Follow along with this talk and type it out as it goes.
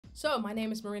So, my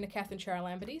name is Marina Catherine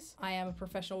Charalambides. I am a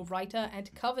professional writer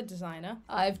and cover designer.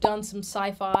 I've done some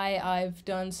sci-fi, I've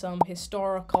done some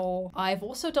historical, I've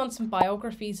also done some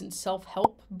biographies and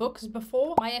self-help books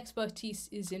before. My expertise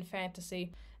is in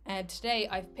fantasy, and today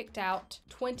I've picked out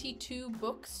 22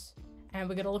 books, and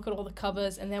we're gonna look at all the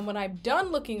covers, and then when I'm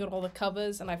done looking at all the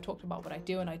covers, and I've talked about what I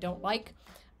do and I don't like,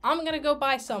 I'm gonna go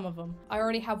buy some of them. I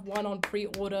already have one on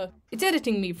pre-order. It's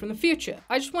editing me from the future.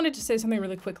 I just wanted to say something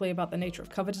really quickly about the nature of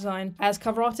cover design. As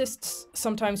cover artists,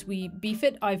 sometimes we beef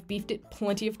it. I've beefed it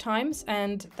plenty of times,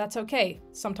 and that's okay.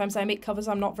 Sometimes I make covers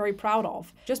I'm not very proud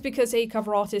of. Just because a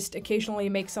cover artist occasionally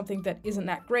makes something that isn't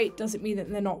that great doesn't mean that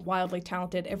they're not wildly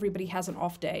talented. Everybody has an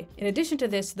off day. In addition to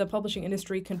this, the publishing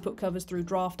industry can put covers through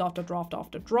draft after draft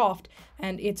after draft,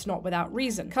 and it's not without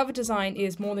reason. Cover design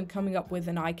is more than coming up with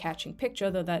an eye-catching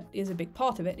picture, though that is a big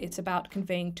part of it. It's about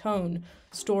conveying tone,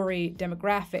 story,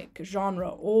 demographic, genre,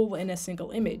 all in a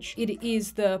single image. It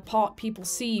is the part people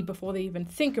see before they even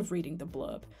think of reading the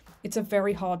blurb. It's a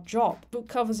very hard job. Book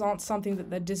covers aren't something that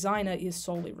the designer is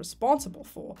solely responsible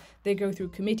for. They go through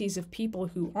committees of people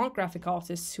who aren't graphic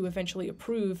artists who eventually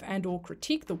approve and or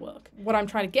critique the work. What I'm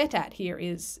trying to get at here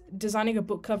is designing a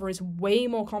book cover is way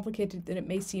more complicated than it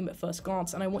may seem at first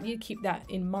glance, and I want you to keep that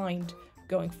in mind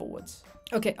going forwards.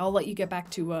 Okay, I'll let you get back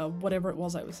to whatever it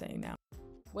was I was saying now.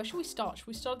 Where should we start? Should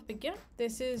we start at the beginning?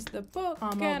 This is the book,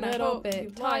 I'm and a little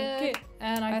bit tired,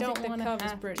 and I don't think want the to cover's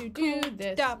have pretty to cool. do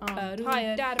this. I'm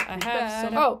tired. I have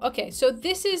some. Oh, okay. So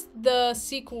this is the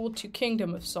sequel to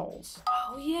Kingdom of Souls.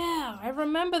 Oh yeah, I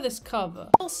remember this cover.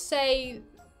 I'll say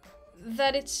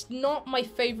that it's not my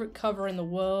favorite cover in the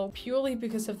world, purely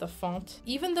because of the font.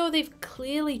 Even though they've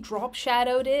clearly drop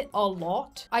shadowed it a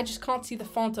lot, I just can't see the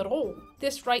font at all.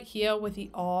 This right here with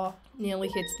the R nearly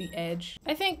hits the edge.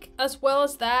 I think as well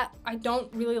as that, I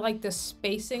don't really like the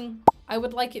spacing. I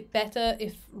would like it better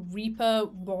if Reaper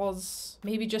was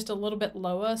maybe just a little bit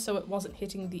lower so it wasn't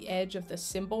hitting the edge of the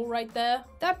symbol right there.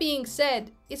 That being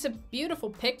said, it's a beautiful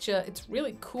picture. It's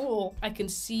really cool. I can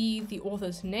see the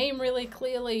author's name really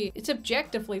clearly. It's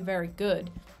objectively very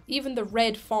good. Even the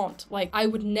red font, like I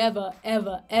would never,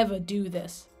 ever, ever do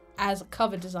this as a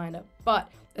cover designer,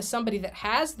 but as somebody that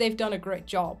has, they've done a great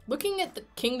job. Looking at the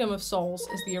Kingdom of Souls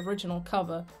as the original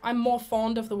cover, I'm more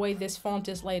fond of the way this font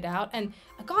is laid out, and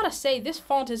I gotta say, this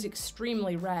font is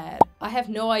extremely rad. I have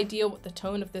no idea what the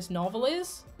tone of this novel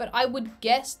is, but I would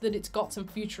guess that it's got some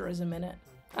futurism in it.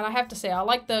 And I have to say, I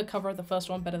like the cover of the first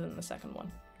one better than the second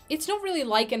one. It's not really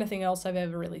like anything else I've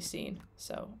ever really seen,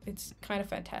 so it's kind of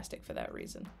fantastic for that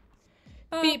reason.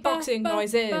 Beatboxing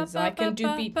noises. I can do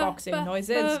beatboxing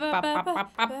noises.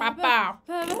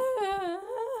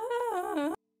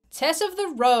 Tess of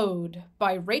the Road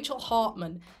by Rachel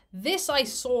Hartman. This I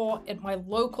saw at my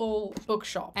local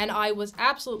bookshop, and I was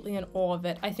absolutely in awe of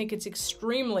it. I think it's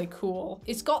extremely cool.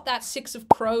 It's got that Six of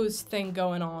Crows thing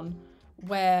going on,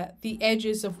 where the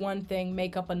edges of one thing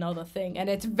make up another thing, and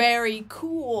it's very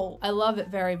cool. I love it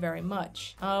very, very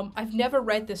much. I've never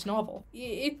read this novel.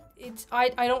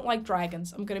 I don't like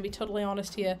dragons, I'm gonna be totally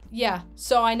honest here. Yeah,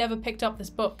 so I never picked up this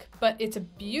book, but it's a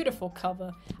beautiful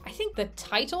cover. I think the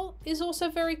title is also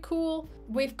very cool.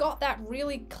 We've got that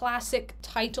really classic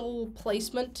title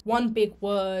placement. One big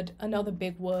word, another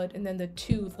big word, and then the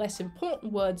two less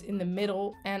important words in the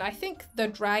middle. And I think the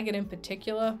dragon in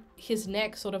particular, his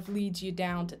neck sort of leads you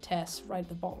down to Tess right at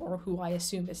the bottom, or who I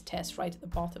assume is Tess right at the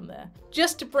bottom there.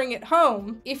 Just to bring it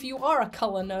home, if you are a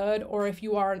color nerd or if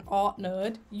you are an art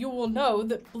nerd, you will know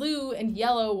that blue and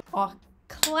yellow are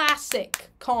classic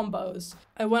combos.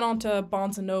 I went on to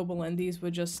Barnes & Noble and these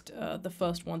were just the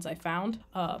first ones I found,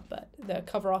 but the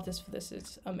cover artist for this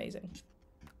is amazing.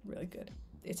 Really good.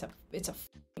 It's a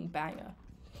f***ing banger,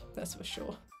 that's for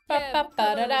sure.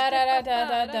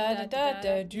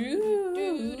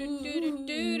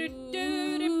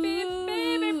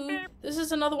 This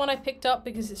is another one I picked up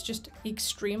because it's just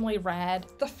extremely rad.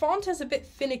 The font is a bit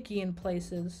finicky in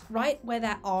places. Right where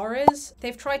that R is,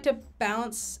 they've tried to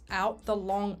balance out the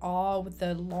long R with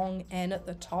the long N at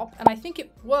the top, and I think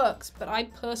it works, but I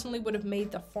personally would have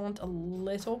made the font a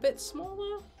little bit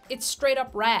smaller. It's straight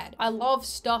up rad. I love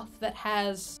stuff that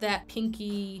has that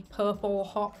pinky purple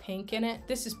hot pink in it.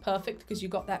 This is perfect because you've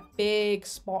got that big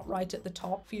spot right at the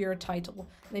top for your title.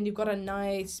 And then you've got a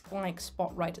nice blank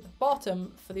spot right at the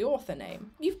bottom for the author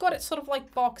name. You've got it sort of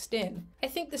like boxed in. I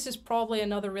think this is probably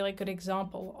another really good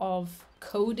example of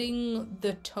coding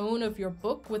the tone of your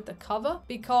book with the cover,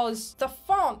 because the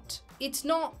font, it's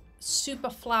not super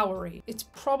flowery. It's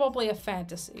probably a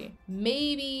fantasy.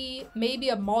 Maybe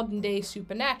a modern day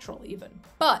supernatural even.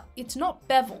 But it's not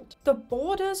beveled. The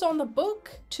borders on the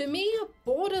book, to me,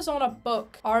 borders on a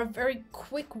book are a very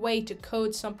quick way to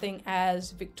code something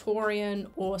as Victorian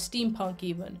or steampunk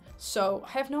even. So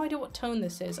I have no idea what tone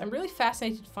this is. I'm really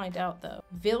fascinated to find out though.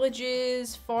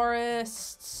 Villages,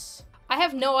 forests. I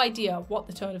have no idea what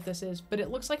the tone of this is, but it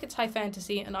looks like it's high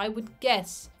fantasy, and I would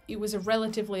guess it was a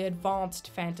relatively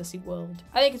advanced fantasy world.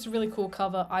 I think it's a really cool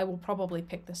cover. I will probably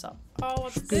pick this up. Oh,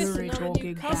 what's this? Another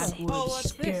new cover. Oh,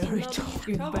 what's this? Another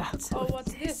new cover. Oh,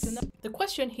 what's this? The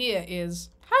question here is,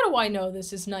 how do I know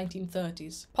this is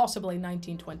 1930s, possibly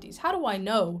 1920s? How do I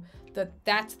know that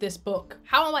that's this book?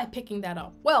 How am I picking that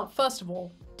up? Well, first of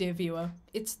all, dear viewer,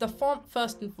 it's the font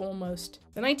first and foremost.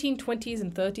 The 1920s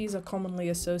and 30s are commonly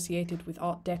associated with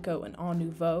Art Deco and Art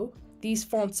Nouveau. These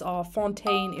fonts are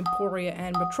Fontaine, Emporia,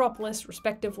 and Metropolis,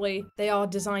 respectively. They are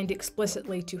designed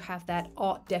explicitly to have that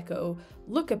Art Deco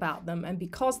look about them, and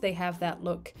because they have that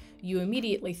look, you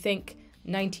immediately think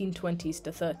 1920s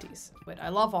to 30s. But I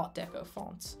love Art Deco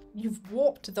fonts. You've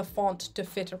warped the font to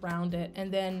fit around it,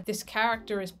 and then this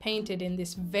character is painted in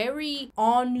this very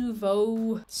Art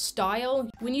Nouveau style.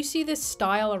 When you see this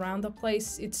style around the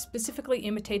place, it's specifically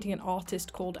imitating an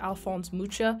artist called Alphonse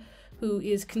Mucha, who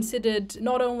is considered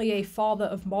not only a father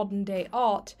of modern day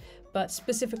art, but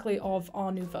specifically of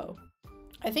Art Nouveau.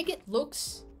 I think it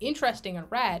looks interesting and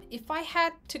rad. If I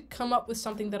had to come up with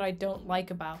something that I don't like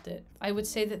about it, I would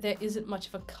say that there isn't much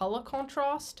of a color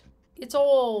contrast. It's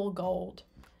all gold,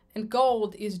 and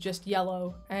gold is just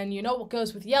yellow, and you know what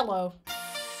goes with yellow?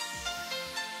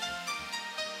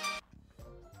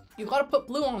 You gotta put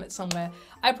blue on it somewhere.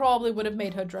 I probably would have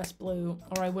made her dress blue,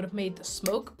 or I would have made the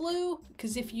smoke blue,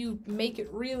 because if you make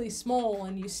it really small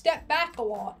and you step back a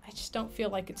lot, I just don't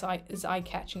feel like it's as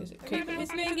eye-catching as it could be.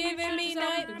 It's been giving me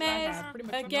nightmares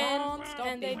again,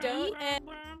 and they don't end.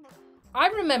 I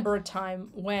remember a time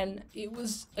when it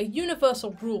was a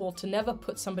universal rule to never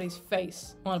put somebody's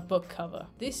face on a book cover.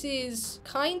 This is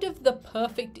kind of the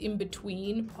perfect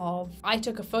in-between of I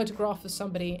took a photograph of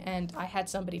somebody and I had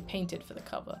somebody paint it for the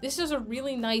cover. This is a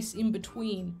really nice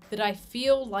in-between that I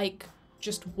feel like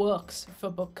just works for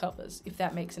book covers, if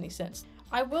that makes any sense.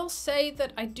 I will say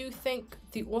that I do think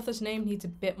the author's name needs a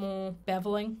bit more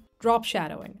beveling. Drop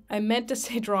shadowing. I meant to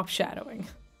say drop shadowing.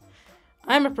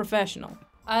 I'm a professional.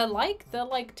 I like the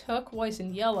turquoise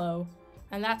and yellow,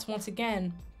 and that's once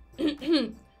again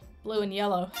blue and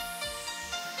yellow.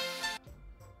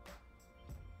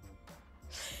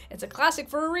 It's a classic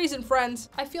for a reason, friends.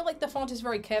 I feel like the font is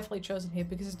very carefully chosen here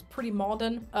because it's pretty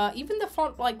modern. Even the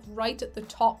font right at the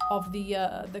top of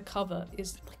the cover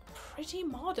is pretty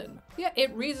modern. Yeah,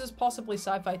 it reads as possibly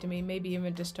sci-fi to me, maybe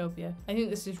even dystopia. I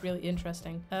think this is really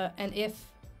interesting. And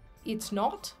if it's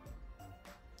not,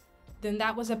 then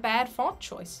that was a bad font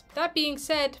choice. That being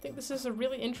said, I think this is a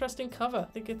really interesting cover.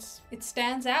 I think it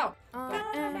stands out.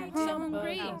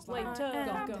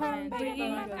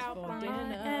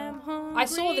 I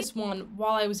saw this one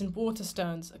while I was in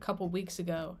Waterstones a couple weeks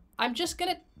ago. I'm just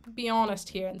gonna be honest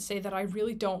here and say that I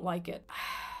really don't like it.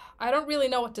 I don't really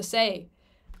know what to say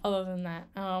other than that.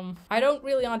 I don't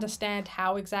really understand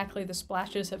how exactly the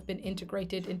splashes have been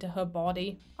integrated into her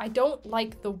body. I don't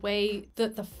like the way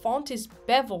that the font is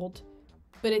beveled,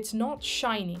 but it's not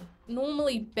shiny.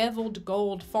 Normally beveled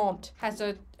gold font has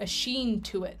a sheen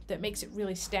to it that makes it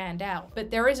really stand out, but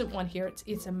there isn't one here.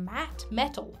 It's a matte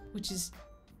metal, which is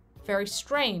very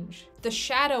strange. The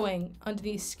shadowing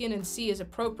underneath skin and sea is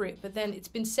appropriate, but then it's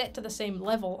been set to the same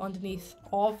level underneath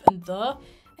of and the,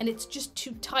 and it's just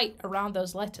too tight around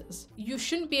those letters. You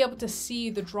shouldn't be able to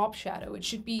see the drop shadow. It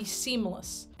should be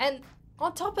seamless. And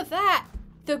on top of that,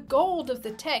 the gold of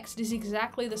the text is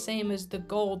exactly the same as the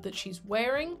gold that she's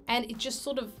wearing, and it just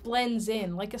sort of blends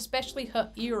in, like especially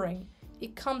her earring.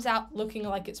 It comes out looking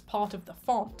like it's part of the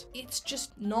font. It's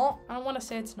just not, I don't want to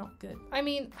say it's not good. I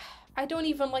mean, I don't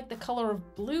even like the color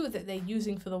of blue that they're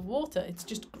using for the water. It's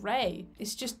just gray.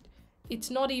 It's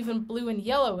not even blue and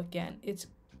yellow again. It's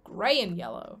gray and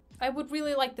yellow. I would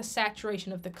really like the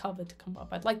saturation of the cover to come up.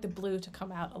 I'd like the blue to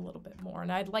come out a little bit more,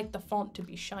 and I'd like the font to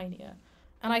be shinier.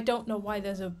 And I don't know why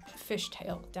there's a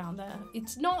fishtail down there.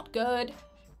 It's not good.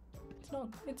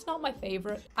 It's not my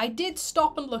favorite. I did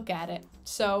stop and look at it,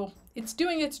 so it's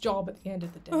doing its job at the end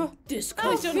of the day. This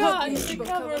God, I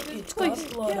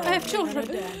have children.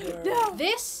 No.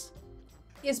 This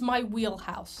is my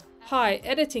wheelhouse. Hi,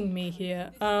 editing me here.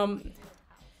 I'm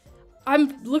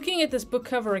looking at this book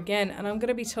cover again, and I'm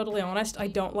gonna be totally honest, I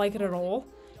don't like it at all.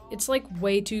 It's like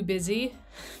way too busy.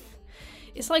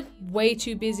 It's like way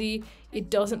too busy. It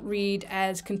doesn't read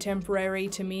as contemporary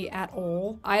to me at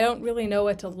all. I don't really know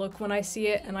where to look when I see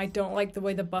it, and I don't like the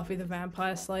way the Buffy the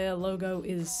Vampire Slayer logo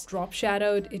is drop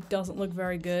shadowed. It doesn't look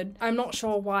very good. I'm not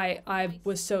sure why I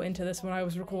was so into this when I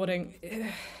was recording.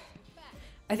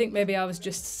 I think maybe I was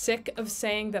just sick of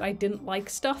saying that I didn't like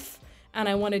stuff, and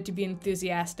I wanted to be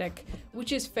enthusiastic,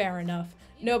 which is fair enough.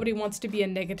 Nobody wants to be a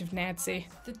negative Nancy.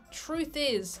 The truth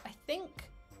is, I think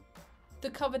the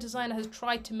cover designer has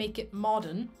tried to make it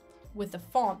modern with the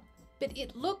font, but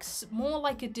it looks more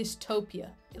like a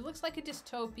dystopia. It looks like a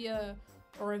dystopia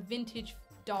or a vintage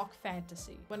dark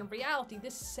fantasy, when in reality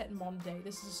this is set in modern day.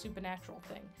 This is a supernatural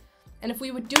thing. And if we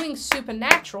were doing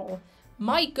supernatural,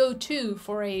 my go-to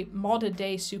for a modern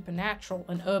day supernatural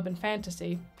and urban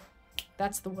fantasy,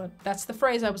 that's the word, that's the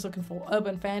phrase I was looking for,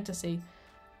 urban fantasy.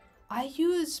 I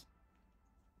use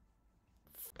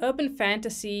urban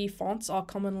fantasy fonts are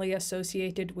commonly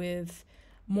associated with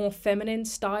more feminine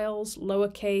styles,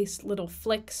 lowercase, little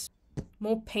flicks.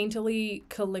 More painterly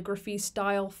calligraphy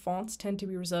style fonts tend to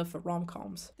be reserved for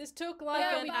rom-coms. This took like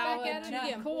an hour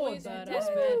to record, but I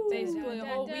spent basically a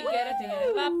whole week editing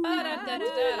it.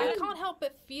 I can't help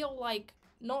but feel like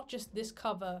not just this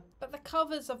cover, but the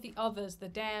covers of the others, The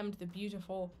Damned, The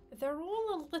Beautiful, they're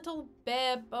all a little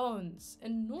bare bones,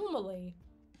 and normally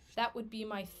that would be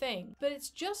my thing, but it's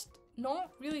just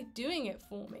not really doing it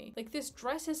for me. Like, this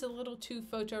dress is a little too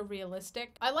photorealistic.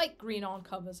 I like green on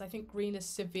covers. I think green is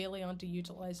severely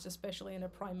underutilized, especially in a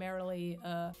primarily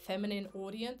feminine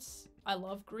audience. I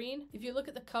love green. If you look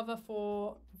at the cover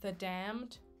for The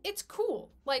Damned, it's cool.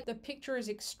 Like, the picture is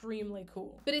extremely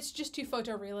cool, but it's just too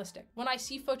photorealistic. When I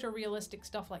see photorealistic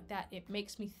stuff like that, it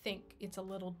makes me think it's a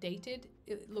little dated.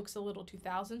 It looks a little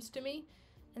 2000s to me.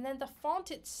 And then the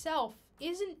font itself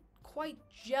isn't quite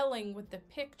gelling with the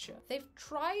picture. They've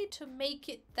tried to make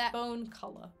it that bone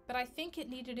color, but I think it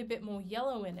needed a bit more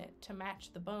yellow in it to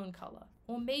match the bone color.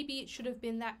 Or maybe it should have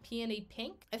been that peony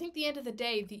pink. I think at the end of the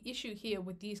day, the issue here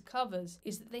with these covers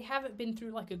is that they haven't been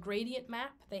through like a gradient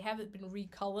map. They haven't been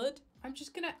recolored. I'm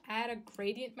just gonna add a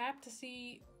gradient map to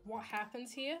see what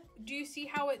happens here. Do you see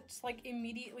how it's like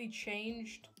immediately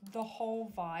changed the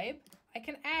whole vibe? I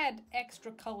can add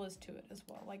extra colors to it as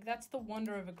well. Like, that's the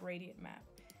wonder of a gradient map.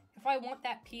 If I want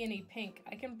that peony pink,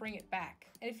 I can bring it back.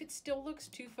 And if it still looks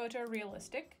too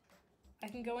photorealistic, I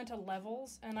can go into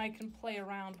levels and I can play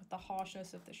around with the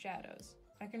harshness of the shadows.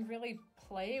 I can really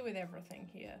play with everything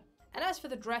here. And as for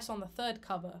the dress on the third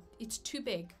cover, it's too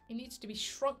big. It needs to be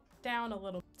shrunk down a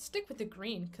little. Stick with the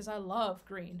green, because I love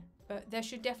green. But there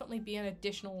should definitely be an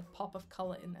additional pop of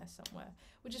color in there somewhere,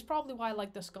 which is probably why I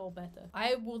like the skull better.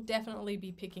 I will definitely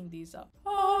be picking these up.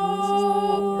 This is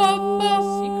the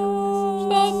secret message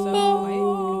that's so quiet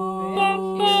you can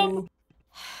barely hear it.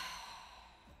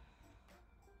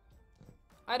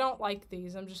 I don't like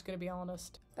these, I'm just gonna be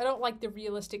honest. I don't like the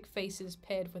realistic faces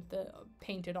paired with the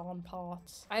painted on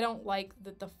parts. I don't like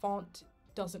that the font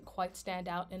doesn't quite stand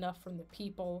out enough from the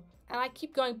people. And I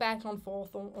keep going back and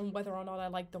forth on whether or not I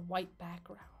like the white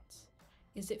backgrounds.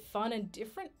 Is it fun and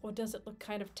different, or does it look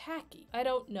kind of tacky? I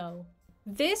don't know.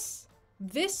 This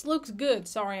looks good.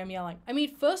 Sorry, I'm yelling. I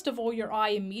mean, first of all, your eye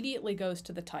immediately goes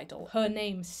to the title. Her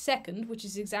name second, which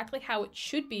is exactly how it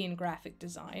should be in graphic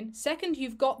design. Second,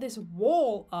 you've got this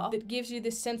wall up that gives you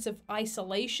this sense of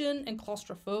isolation and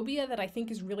claustrophobia that I think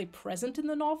is really present in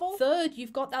the novel. Third,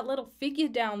 you've got that little figure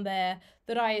down there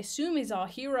that I assume is our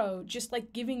hero, just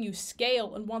like giving you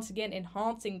scale and once again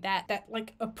enhancing that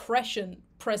like oppression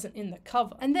present in the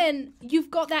cover. And then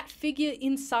you've got that figure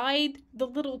inside the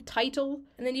little title,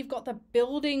 and then you've got the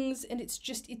buildings, and it's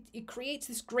just, it creates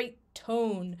this great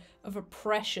tone of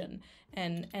oppression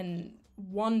and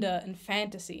wonder and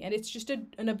fantasy, and it's just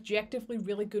an objectively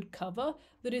really good cover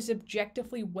that is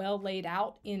objectively well laid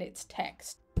out in its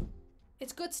text.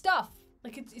 It's good stuff.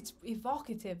 Like, it's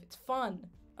evocative, it's fun.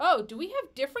 Oh, do we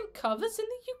have different covers in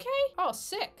the UK? Oh,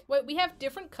 sick. Wait, we have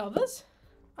different covers?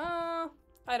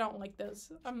 I don't like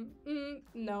those.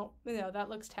 No, that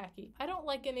looks tacky. I don't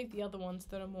like any of the other ones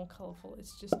that are more colorful.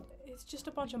 It's just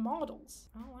a bunch of models.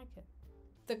 I don't like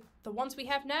it. The ones we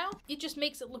have now, it just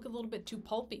makes it look a little bit too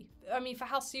pulpy. I mean, for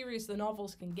how serious the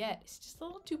novels can get, it's just a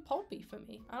little too pulpy for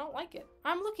me. I don't like it.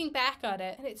 I'm looking back at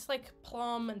it, and it's like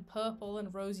plum and purple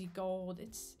and rosy gold.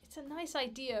 It's a nice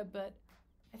idea, but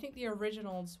I think the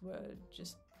originals were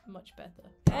just much better.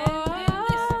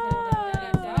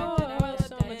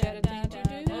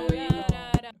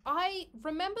 I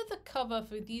remember the cover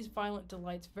for These Violent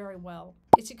Delights very well.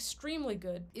 It's extremely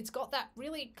good. It's got that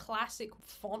really classic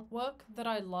font work that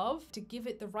I love to give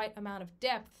it the right amount of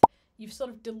depth, you've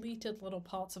sort of deleted little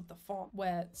parts of the font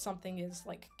where something is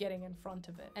like getting in front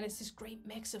of it. And it's this great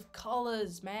mix of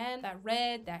colors, man. That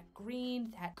red, that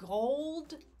green, that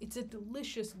gold. It's a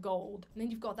delicious gold. And then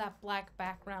you've got that black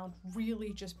background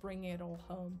really just bringing it all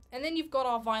home. And then you've got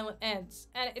our violent ends.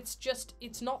 And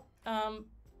it's not,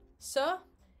 sir?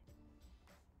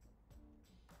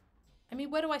 I mean,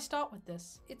 where do I start with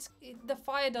this? The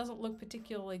fire doesn't look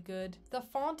particularly good. The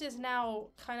font is now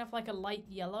kind of like a light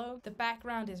yellow. The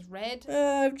background is red.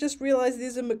 I've just realized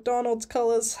these are McDonald's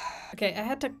colors. Okay, I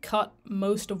had to cut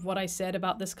most of what I said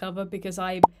about this cover because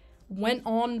I went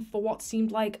on for what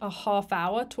seemed like a half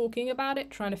hour talking about it,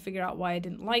 trying to figure out why I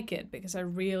didn't like it, because I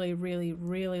really, really,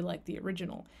 really like the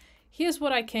original. Here's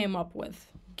what I came up with.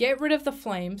 Get rid of the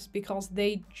flames because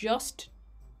they just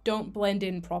don't blend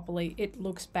in properly. It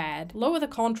looks bad. Lower the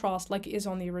contrast like it is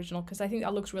on the original because I think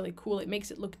that looks really cool. It makes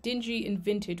it look dingy and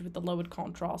vintage with the lowered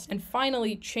contrast. And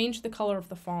finally, change the color of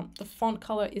the font. The font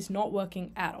color is not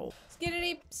working at all.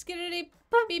 Skiddity, skiddity,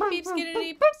 beep beep,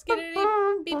 skiddity, skiddity,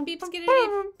 beep beep, skiddity,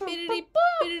 biddity,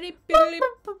 biddity,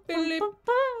 biddity,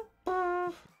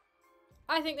 biddity.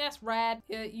 I think that's rad.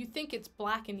 You think it's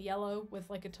black and yellow with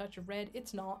like a touch of red.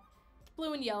 It's not. It's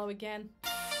blue and yellow again.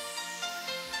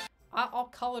 I'll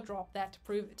color drop that to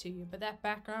prove it to you, but that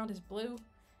background is blue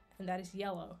and that is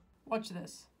yellow. Watch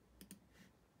this.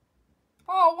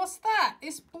 Oh, what's that?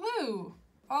 It's blue.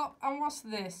 Oh, and what's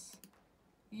this?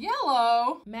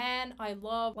 Yellow? Man, I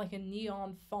love like a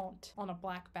neon font on a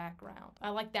black background. I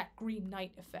like that green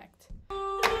night effect.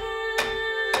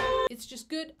 It's just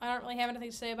good. I don't really have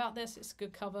anything to say about this. It's a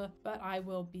good cover, but I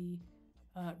will be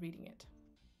reading it.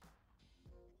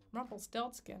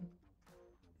 Rumpelstiltskin.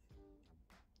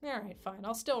 Alright, fine.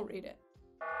 I'll still read it.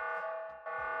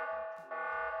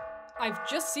 I've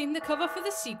just seen the cover for the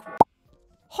sequel.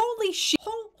 Holy shit!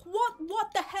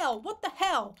 What the hell? What the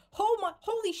hell?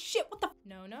 Holy shit, what the—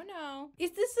 No.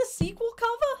 Is this the sequel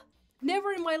cover?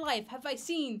 Never in my life have I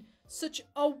seen such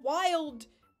a wild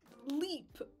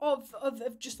leap of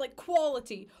just like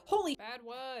quality. Holy— Bad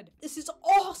word. This is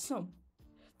awesome!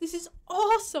 This is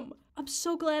awesome! I'm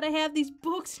so glad I have these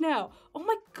books now. Oh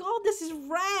my god, this is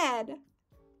rad!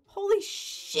 Holy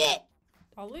shit!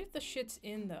 I'll leave the shits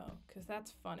in though, because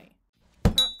that's funny.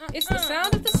 It's the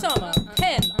sound of the summer.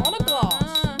 Pen on a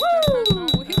glass.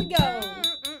 Woo! Here we go.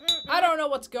 I don't know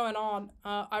what's going on.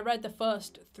 I read the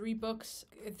first 3 books.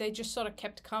 They just sort of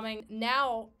kept coming.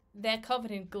 Now they're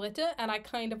covered in glitter and I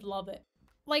kind of love it.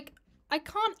 Like, I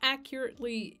can't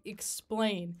accurately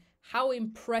explain how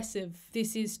impressive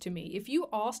this is to me. If you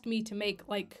asked me to make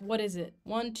like, what is it?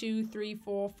 1, 2, 3,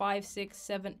 4, 5, 6,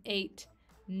 7, 8,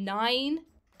 9,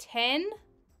 10?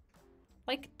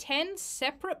 Like 10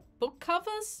 separate book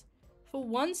covers for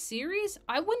one series?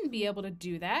 I wouldn't be able to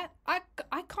do that. I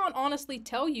can't honestly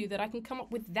tell you that I can come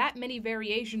up with that many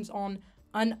variations on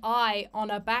an eye on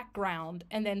a background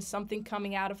and then something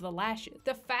coming out of the lashes.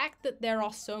 The fact that there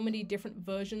are so many different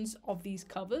versions of these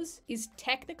covers is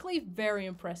technically very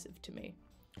impressive to me.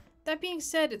 That being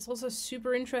said, it's also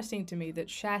super interesting to me that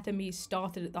Shatter Me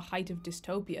started at the height of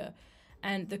dystopia,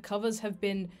 and the covers have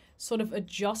been sort of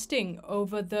adjusting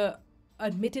over the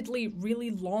admittedly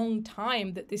really long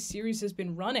time that this series has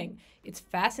been running. It's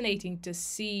fascinating to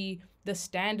see the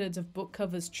standards of book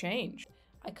covers change.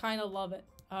 I kind of love it.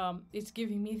 It's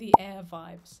giving me the Air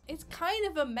vibes. It's kind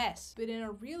of a mess, but in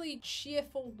a really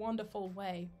cheerful, wonderful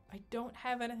way. I don't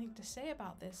have anything to say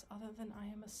about this other than I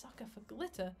am a sucker for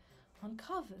glitter on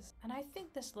covers, and I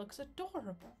think this looks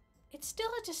adorable. It's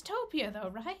still a dystopia though,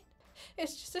 right?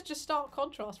 It's just such a stark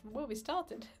contrast from where we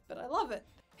started, but I love it.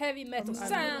 Heavy metal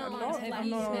sound. I'm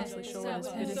not honestly sure where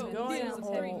this is going or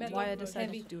why I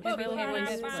decided to do it. I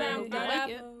like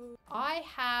it. I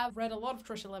have read a lot of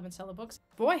Trisha Levenseller books.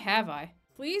 Boy, have I.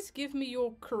 Please give me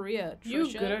your career, Trisha.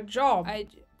 You good at job. I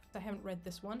haven't read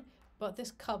this one, but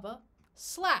this cover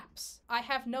slaps. I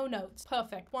have no notes.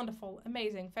 Perfect, wonderful,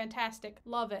 amazing, fantastic,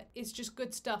 love it. It's just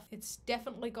good stuff. It's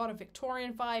definitely got a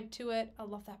Victorian vibe to it. I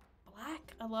love that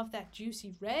black. I love that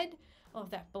juicy red. I love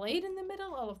that blade in the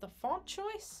middle. I love the font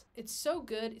choice. It's so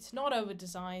good. It's not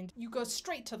over-designed. You go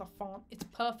straight to the font. It's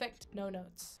perfect. No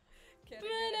notes.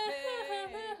 Definitely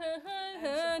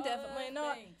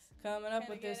not coming up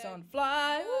with this on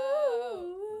fly.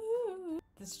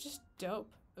 It's just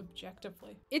dope,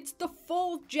 objectively. It's the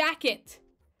full jacket.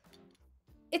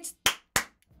 It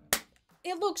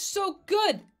looks so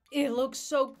good. It looks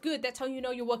so good. That's how you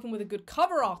know you're working with a good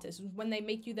cover artist, when they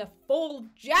make you the full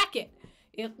jacket.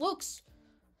 It looks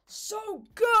So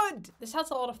good! This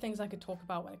has a lot of things I could talk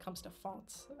about when it comes to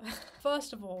fonts.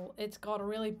 First of all, it's got a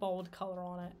really bold color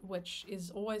on it, which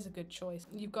is always a good choice.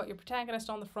 You've got your protagonist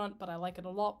on the front, but I like it a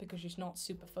lot because she's not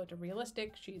super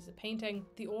photorealistic. She's a painting.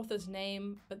 The author's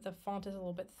name, but the font is a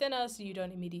little bit thinner, so you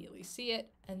don't immediately see it.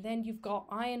 And then you've got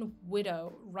Iron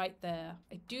Widow right there.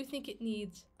 I do think it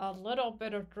needs a little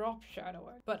bit of drop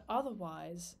shadowing, but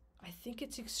otherwise, I think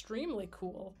it's extremely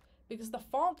cool. Because the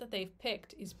font that they've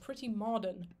picked is pretty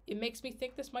modern. It makes me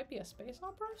think this might be a space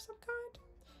opera of some kind.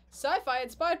 Sci-fi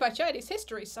inspired by Chinese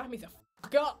history, sign me the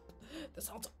fuck up. That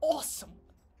sounds awesome.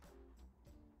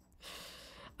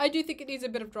 I do think it needs a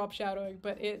bit of drop shadowing,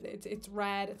 but it's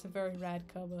rad. It's a very rad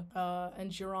cover. And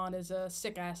Jiran is a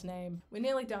sick-ass name. We're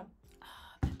nearly done.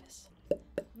 Members.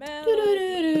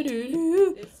 Melody.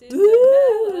 This is the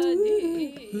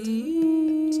melody.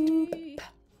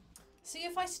 See,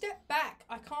 if I step back,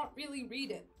 I can't really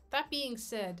read it. That being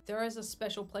said, there is a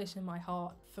special place in my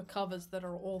heart for covers that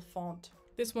are all font.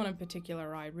 This one in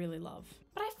particular I really love.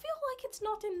 But I feel like it's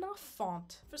not enough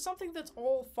font. For something that's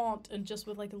all font and just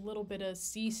with like a little bit of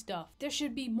C stuff, there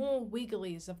should be more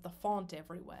wigglies of the font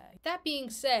everywhere. That being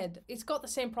said, it's got the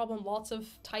same problem lots of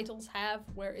titles have,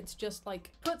 where it's just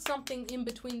like, put something in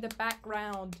between the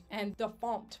background and the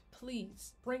font,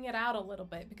 please. Bring it out a little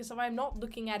bit, because if I'm not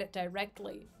looking at it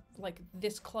directly, like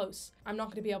this close, I'm not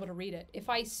going to be able to read it. If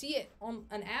I see it on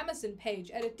an Amazon page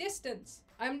at a distance,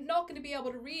 I'm not going to be able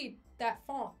to read that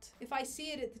font. If I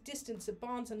see it at the distance at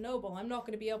Barnes & Noble, I'm not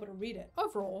going to be able to read it.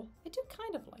 Overall, I do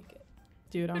kind of like it.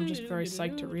 Dude, I'm just very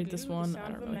psyched to read this one. I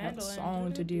don't really have a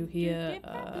song to do here.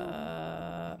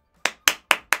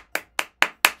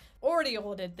 Already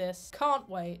ordered this. Can't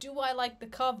wait. Do I like the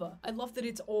cover? I love that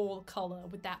it's all color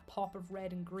with that pop of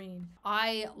red and green.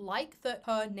 I like that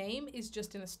her name is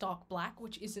just in a stark black,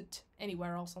 which isn't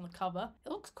anywhere else on the cover.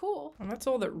 It looks cool. And that's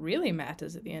all that really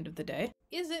matters at the end of the day.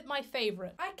 Is it my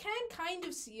favorite? I can kind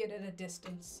of see it at a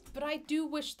distance, but I do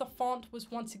wish the font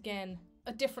was once again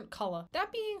a different color.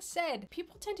 That being said,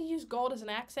 people tend to use gold as an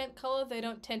accent color. They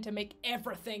don't tend to make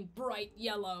everything bright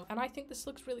yellow. And I think this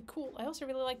looks really cool. I also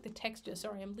really like the texture.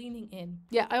 Sorry, I'm leaning in.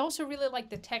 Yeah, I also really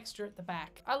like the texture at the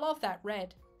back. I love that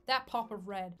red. That pop of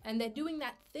red. And they're doing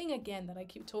that thing again that I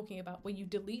keep talking about where you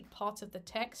delete parts of the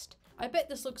text. I bet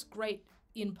this looks great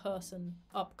in person,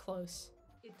 up close.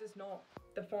 It does not.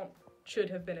 The font should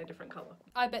have been a different color.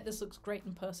 I bet this looks great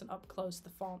in person, up close,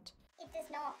 the font. It does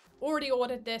not. Already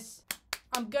ordered this.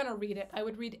 I'm gonna read it. I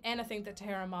would read anything that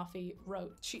Tahira Mafi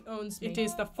wrote. She owns me. It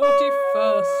is the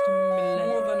 41st millennium.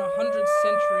 More than 100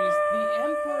 centuries. The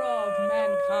Emperor of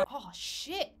Mankind. Oh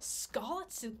shit!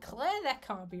 Scarlett Sinclair? That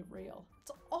can't be real.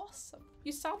 It's awesome.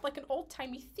 You sound like an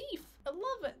old-timey thief. I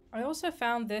love it. I also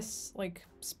found this, like,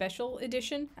 special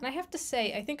edition. And I have to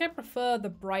say, I think I prefer the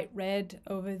bright red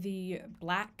over the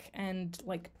black and,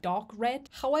 like, dark red.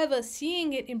 However,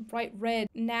 seeing it in bright red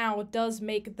now does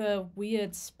make the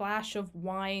weird splash of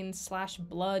wine /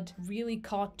 blood really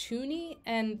cartoony.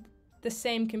 And the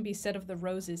same can be said of the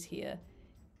roses here.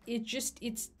 It's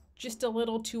just a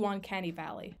little too uncanny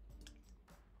valley.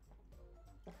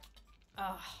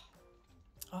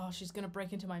 Oh, she's gonna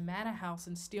break into my manor house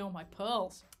and steal my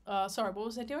pearls. Sorry, what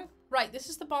was I doing? Right, this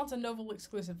is the Barnes & Noble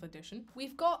exclusive edition.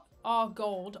 We've got our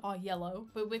gold, our yellow,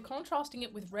 but we're contrasting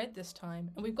it with red this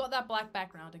time. And we've got that black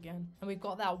background again. And we've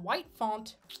got that white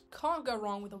font. Can't go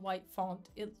wrong with a white font.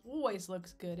 It always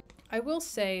looks good. I will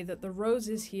say that the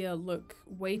roses here look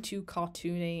way too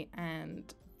cartoony,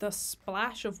 and the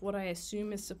splash of what I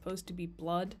assume is supposed to be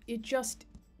blood, it just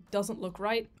doesn't look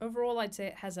right. Overall, I'd say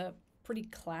it has a pretty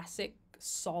classic,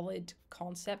 solid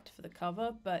concept for the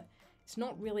cover, but it's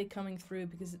not really coming through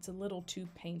because it's a little too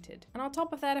painted. And on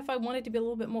top of that, if I wanted to be a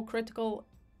little bit more critical,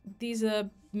 these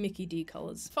are Mickey D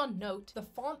colors. Fun note, the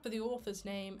font for the author's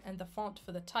name and the font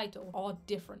for the title are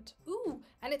different. Ooh,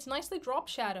 and it's nicely drop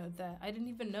shadowed there. I didn't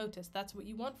even notice. That's what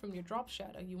you want from your drop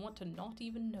shadow. You want to not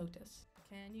even notice.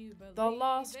 Can you believe the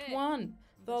last it? One.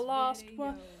 The this last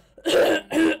one.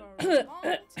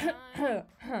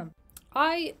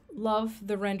 I love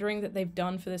the rendering that they've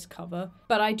done for this cover,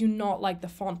 but I do not like the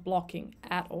font blocking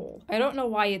at all. I don't know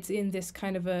why it's in this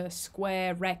kind of a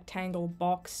square rectangle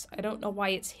box. I don't know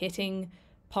why it's hitting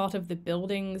part of the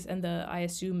buildings and the, I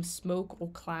assume, smoke or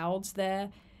clouds there.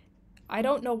 I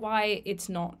don't know why it's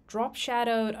not drop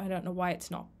shadowed. I don't know why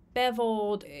it's not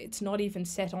beveled. It's not even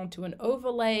set onto an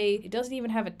overlay. It doesn't even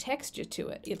have a texture to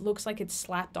it. It looks like it's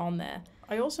slapped on there.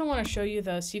 I also want to show you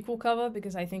the sequel cover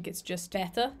because I think it's just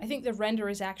better. I think the render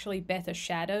is actually better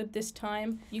shadowed this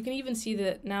time. You can even see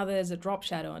that now there's a drop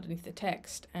shadow underneath the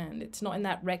text and it's not in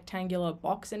that rectangular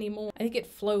box anymore. I think it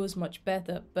flows much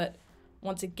better, but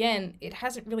Once again, it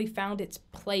hasn't really found its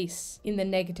place in the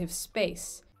negative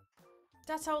space.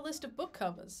 That's our list of book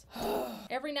covers.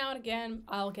 Every now and again,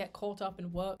 I'll get caught up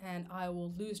in work and I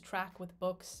will lose track with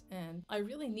books, and I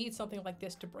really need something like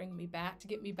this to bring me back, to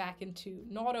get me back into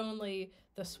not only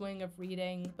the swing of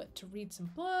reading, but to read some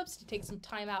blurbs, to take some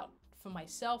time out for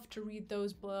myself to read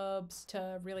those blurbs,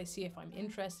 to really see if I'm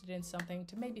interested in something,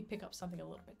 to maybe pick up something a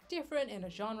little bit different in a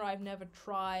genre I've never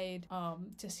tried,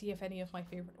 to see if any of my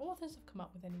favorite authors have come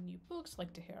up with any new books,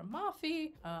 like Tahira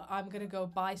Mafi. I'm gonna go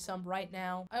buy some right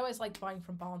now. I always like buying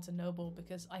from Barnes & Noble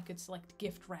because I could select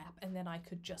gift wrap and then I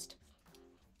could just...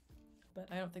 But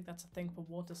I don't think that's a thing for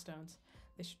Waterstones.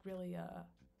 They should really,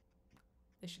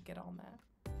 they should get on that.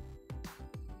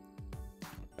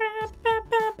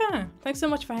 Thanks so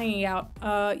much for hanging out.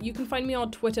 You can find me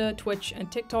on Twitter, Twitch,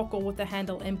 and TikTok, all with the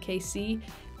handle MKC.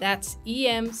 That's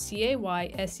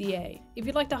EMCAYSEA. If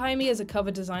you'd like to hire me as a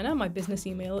cover designer, my business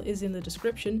email is in the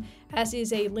description, as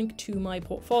is a link to my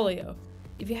portfolio.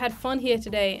 If you had fun here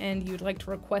today and you'd like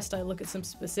to request I look at some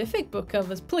specific book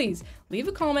covers, please leave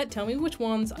a comment, tell me which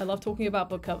ones. I love talking about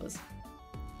book covers.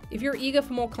 If you're eager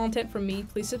for more content from me,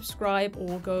 please subscribe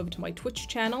or go over to my Twitch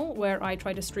channel, where I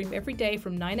try to stream every day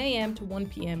from 9 AM to 1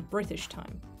 PM British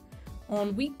time.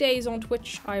 On weekdays on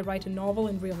Twitch, I write a novel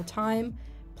in real time,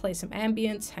 play some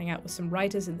ambience, hang out with some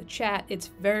writers in the chat. It's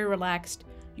very relaxed.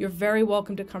 You're very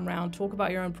welcome to come around, talk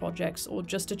about your own projects, or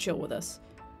just to chill with us.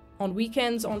 On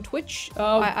weekends on Twitch,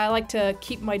 I like to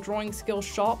keep my drawing skills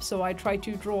sharp, so I try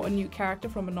to draw a new character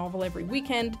from a novel every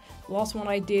weekend. The last one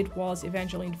I did was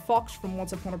Evangeline Fox from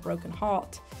Once Upon a Broken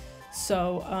Heart.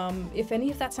 So if any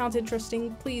of that sounds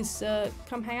interesting, please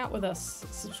come hang out with us.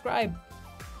 Subscribe.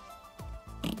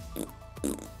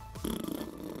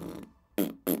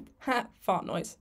 Ha, fart noise.